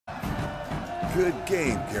Good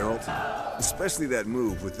game, Geralt. Especially that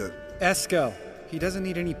move with the... Eskel. He doesn't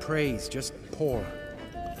need any praise, just pour.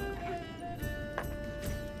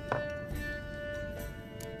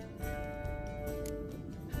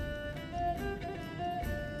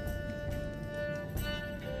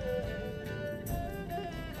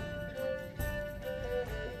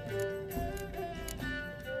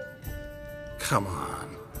 Come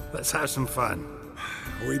on, let's have some fun.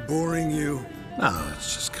 Are we boring you? No,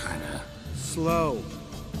 it's just kinda... Slow.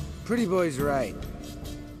 Pretty boy's right.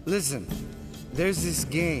 Listen, there's this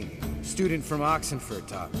game. Student from Oxenford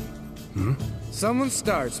taught me. Someone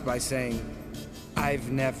starts by saying,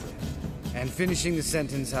 I've never, and finishing the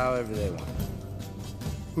sentence however they want.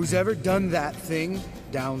 Who's ever done that thing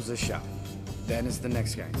downs a shot. Then it's the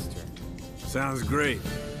next guy's turn. Sounds great.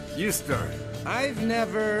 You start. I've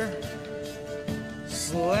never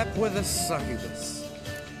slept with a succubus.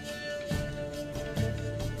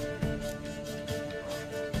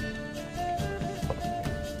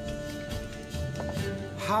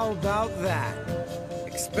 How about that?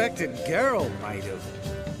 Expected Geralt might have,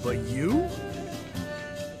 but you?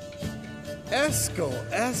 Eskel.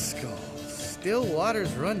 Still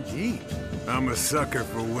waters run deep. I'm a sucker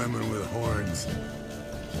for women with horns.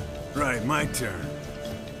 Right, my turn.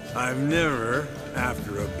 I've never,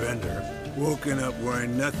 after a bender, woken up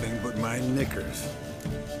wearing nothing but my knickers.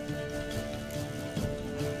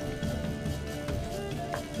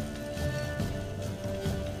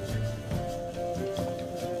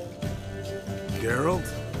 Geralt?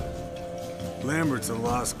 Lambert's a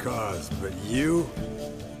lost cause, but you?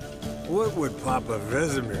 What would Papa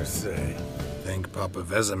Vesemir say? Think Papa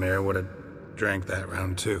Vesemir would have drank that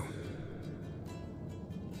round too.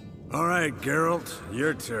 All right, Geralt,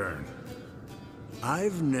 your turn.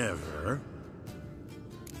 I've never...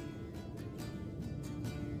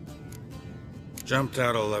 Jumped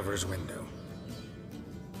out a lover's window.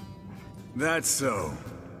 That's so.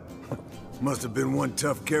 Must have been one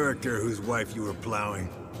tough character whose wife you were plowing.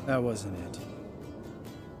 That wasn't it.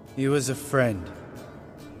 He was a friend.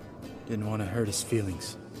 Didn't want to hurt his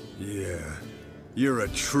feelings. Yeah, you're a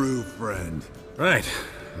true friend. Right,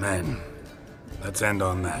 men. Let's end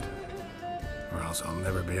on that. Or else I'll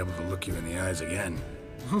never be able to look you in the eyes again.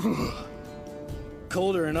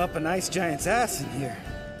 Colder and up a nice giant's ass in here.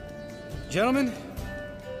 Gentlemen,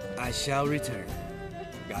 I shall return.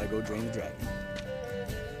 Gotta go drain the dragon.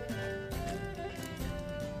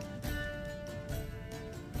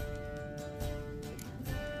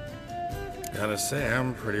 Gotta say,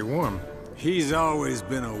 I'm pretty warm. He's always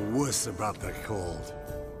been a wuss about the cold.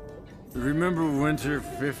 Remember winter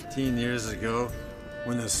 15 years ago,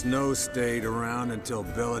 when the snow stayed around until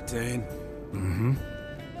Beltane? Mm-hmm.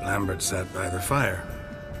 Lambert sat by the fire,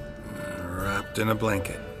 wrapped in a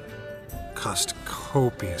blanket. Cussed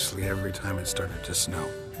copiously every time it started to snow.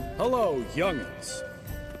 Hello, young'uns.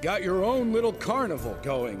 Got your own little carnival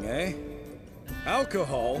going, eh?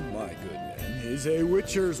 Alcohol, my good men, is a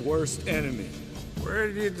witcher's worst enemy. Where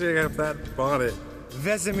did you dig up that bonnet?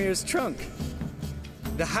 Vesemir's trunk.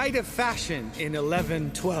 The height of fashion in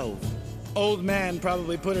 1112. Old man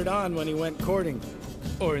probably put it on when he went courting.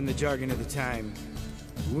 Or in the jargon of the time,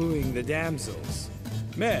 wooing the damsels.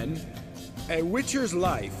 Men, a witcher's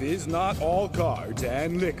life is not all cards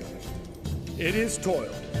and liquor. It is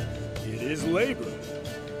toil. It is labor.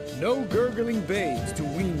 No gurgling babes to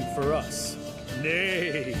wean for us.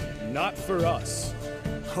 Nay, not for us.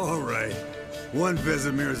 All right, one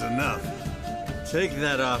Vesemir's enough. Take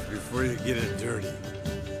that off before you get it dirty.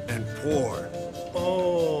 And pour.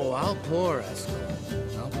 Oh, I'll pour,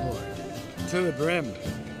 Eskel. I'll pour. To the brim.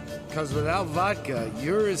 'Cause without vodka,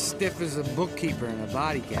 you're as stiff as a bookkeeper in a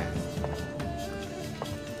body cast.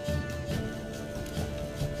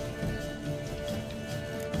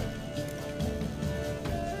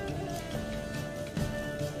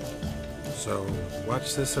 So,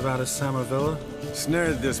 what's this about a Samavilla?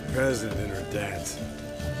 Snared this peasant in her dance.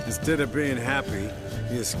 Instead of being happy,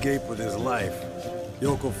 he escaped with his life.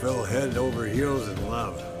 Yokel fell head over heels in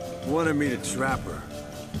love. Wanted me to trap her.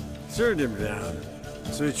 Turned him down,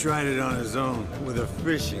 so he tried it on his own with a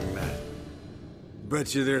fishing net.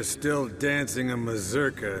 Bet you they're still dancing a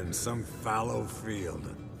mazurka in some fallow field.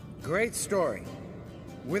 Great story.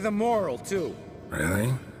 With a moral, too.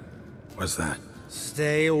 Really? What's that?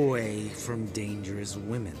 Stay away from dangerous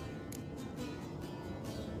women.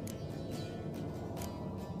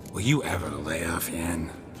 Will you ever lay off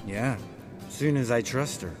Yen? Yeah, soon as I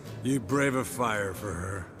trust her. You brave a fire for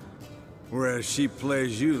her, whereas she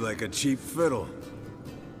plays you like a cheap fiddle.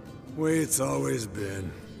 Way it's always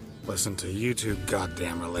been. Listen to you two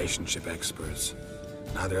goddamn relationship experts.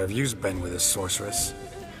 Neither of you's been with a sorceress.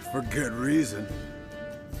 for good reason.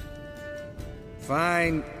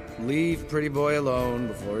 Fine. Leave pretty boy alone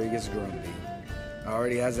before he gets grumpy.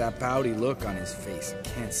 Already has that pouty look on his face.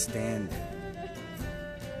 Can't stand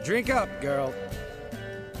it. Drink up, girl.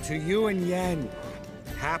 To you and Yen.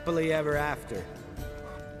 Happily ever after.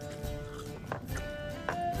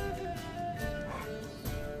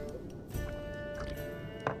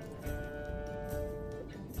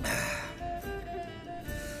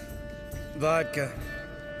 Vodka.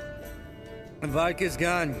 Vodka's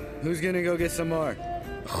gone. Who's gonna go get some more?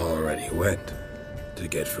 Already went to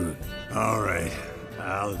get food. All right,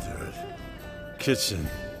 I'll do it. Kitchen.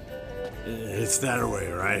 It's that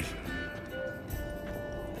way, right?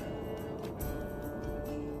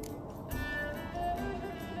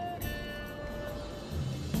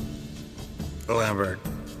 Lambert,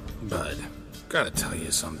 bud, gotta tell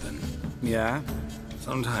you something. Yeah?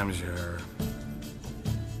 Sometimes you're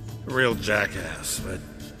a real jackass, but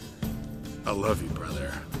I love you,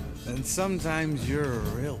 brother. And sometimes you're a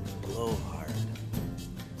real blowhard.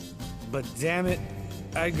 But damn it,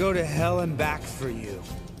 I'd go to hell and back for you.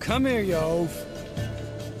 Come here, you oaf.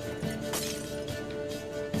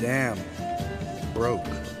 Damn. Broke.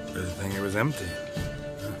 Good thing it was empty.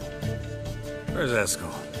 Where's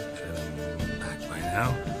Eskel? Should have been back by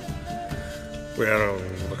now. We ought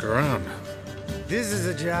to look around. This is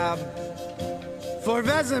a job for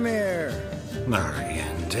Vesemir.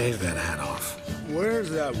 Narian, take that hat off. Where's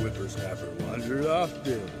that whippersnapper wandered off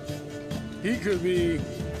to? He could be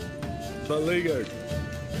beleaguered,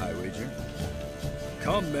 I wager.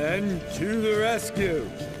 Come, men, to the rescue!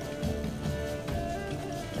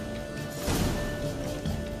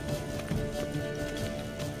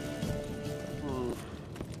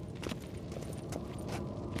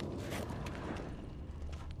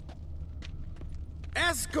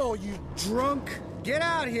 Eskel, you drunk! Get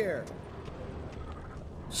out here!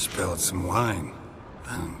 Spilled some wine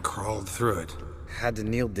and crawled through it. Had to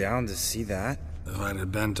kneel down to see that. If I'd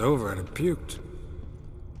have bent over, I'd have puked.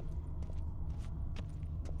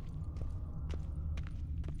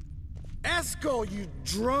 Eskel, you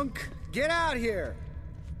drunk! Get out here!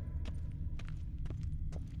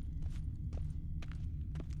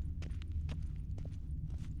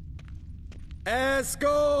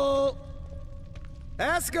 Eskel!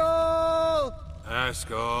 Eskel!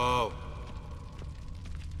 Eskel!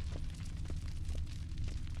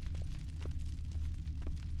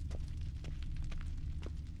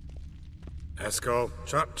 Eskel,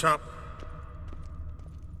 chop, chop.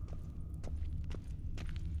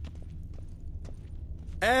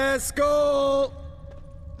 Eskel!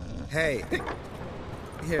 Hey,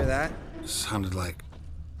 hear that? Sounded like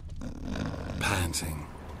panting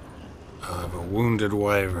of a wounded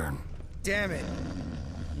wyvern. Damn it.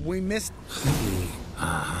 We missed...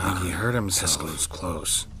 He hurt himself. Eskel's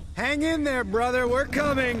close. Hang in there, brother. We're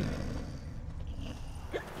coming.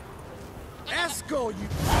 Eskel, you...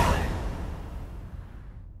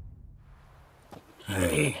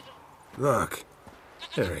 Hey, look.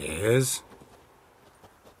 There he is.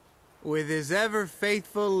 With his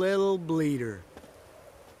ever-faithful little bleeder.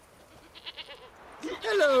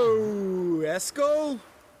 Hello, Eskel.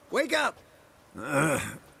 Wake up.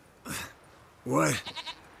 What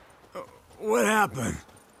happened?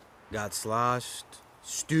 Got sloshed,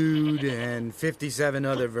 stewed, and 57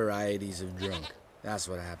 other varieties of drunk. That's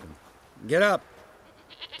what happened. Get up.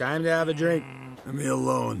 Time to have a drink. Leave me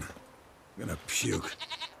alone. I'm gonna puke.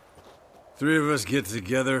 Three of us get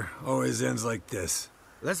together, always ends like this.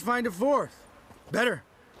 Let's find a fourth. Better.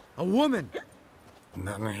 A woman.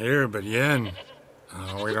 Nothing here but Yen.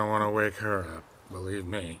 We don't want to wake her up, believe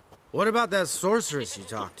me. What about that sorceress you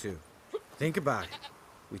talked to? Think about it.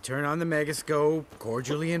 We turn on the megascope,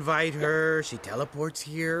 cordially invite her, she teleports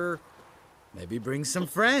here. Maybe bring some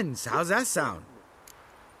friends. How's that sound?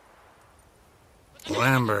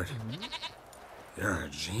 Lambert, you're a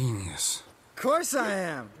genius. Of course I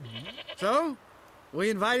am. So, we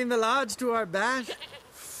inviting the lodge to our bash?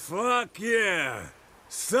 Fuck yeah!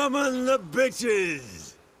 Summon the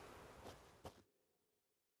bitches!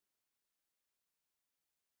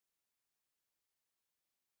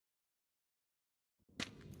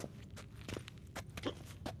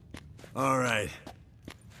 All right.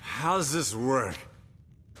 How's this work?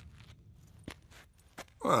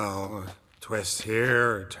 Well, twist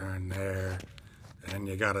here or turn there, and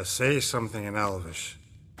you gotta say something in Elvish.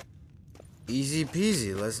 Easy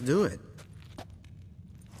peasy, let's do it.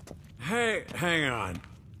 Hey, hang on.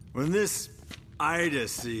 When this Ida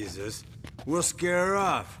sees us, we'll scare her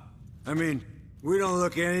off. I mean, we don't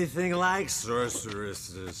look anything like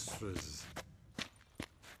sorceresses.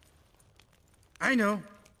 I know.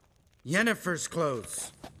 Yennefer's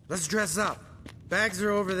clothes. Let's dress up. Bags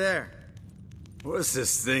are over there. What's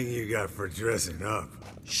this thing you got for dressing up?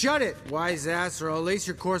 Shut it, wise ass, or I'll lace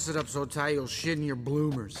your corset up so tight you'll shit in your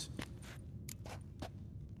bloomers.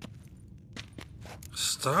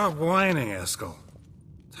 Stop whining, Eskel.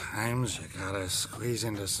 Times you gotta squeeze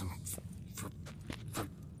into some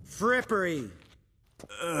Frippery.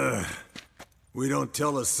 We don't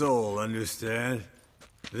tell a soul, understand?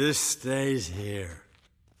 This stays here.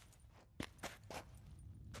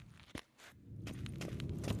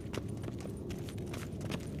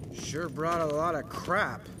 Sure brought a lot of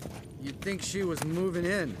crap. You'd think she was moving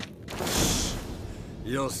in.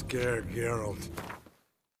 You'll scare Geralt.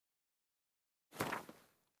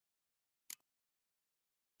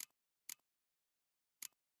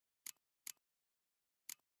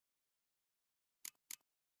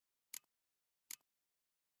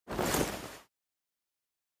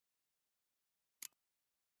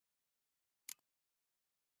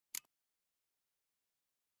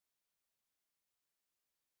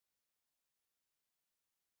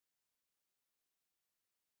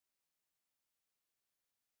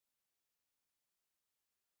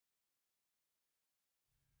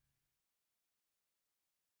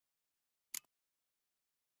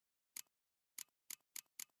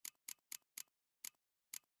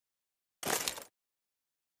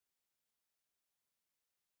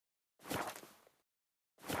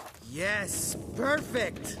 Yes,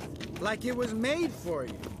 perfect. Like it was made for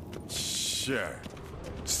you. Sure.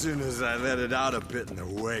 Soon as I let it out a bit in the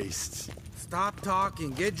waist. Stop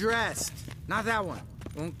talking, get dressed. Not that one.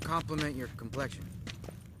 Won't compliment your complexion.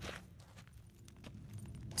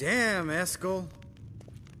 Damn, Eskel.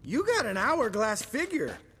 You got an hourglass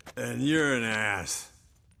figure. And you're an ass.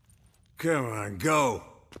 Come on, go.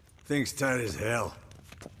 Thing's tight as hell.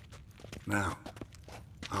 Now,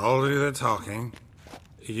 I'll do the talking.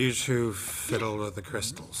 You two fiddle with the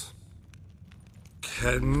crystals.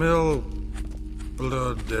 Cadmil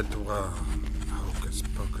blood de doigt. Hocus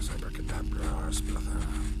pocus abracadabra spluther.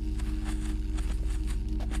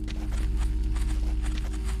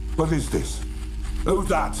 What is this? Who's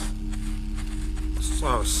that?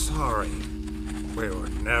 So sorry. We were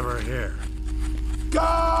never here.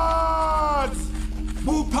 Guards!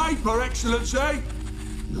 More paper, Excellency!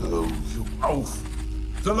 No, you oaf.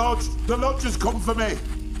 The lodge has come for me.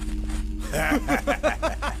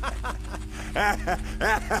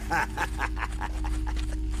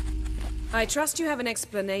 I trust you have an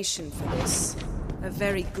explanation for this. A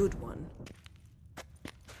very good one.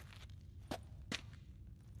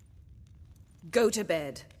 Go to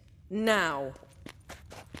bed. Now.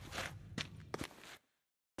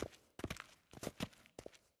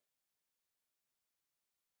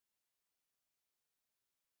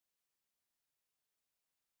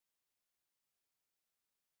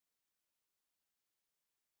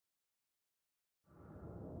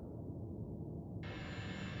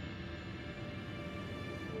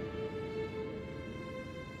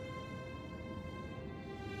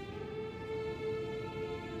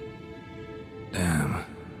 Damn.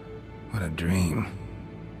 What a dream.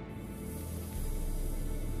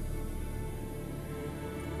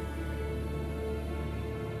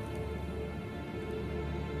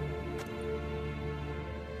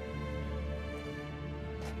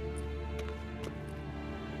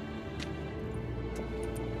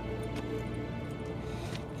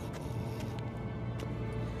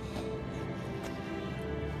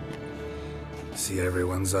 See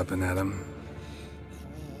everyone's up and at 'em.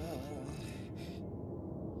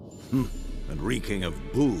 And reeking of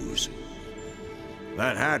booze.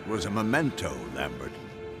 That hat was a memento, Lambert.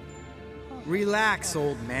 Relax,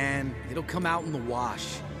 old man. It'll come out in the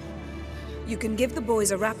wash. You can give the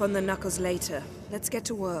boys a rap on the knuckles later. Let's get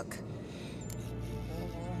to work.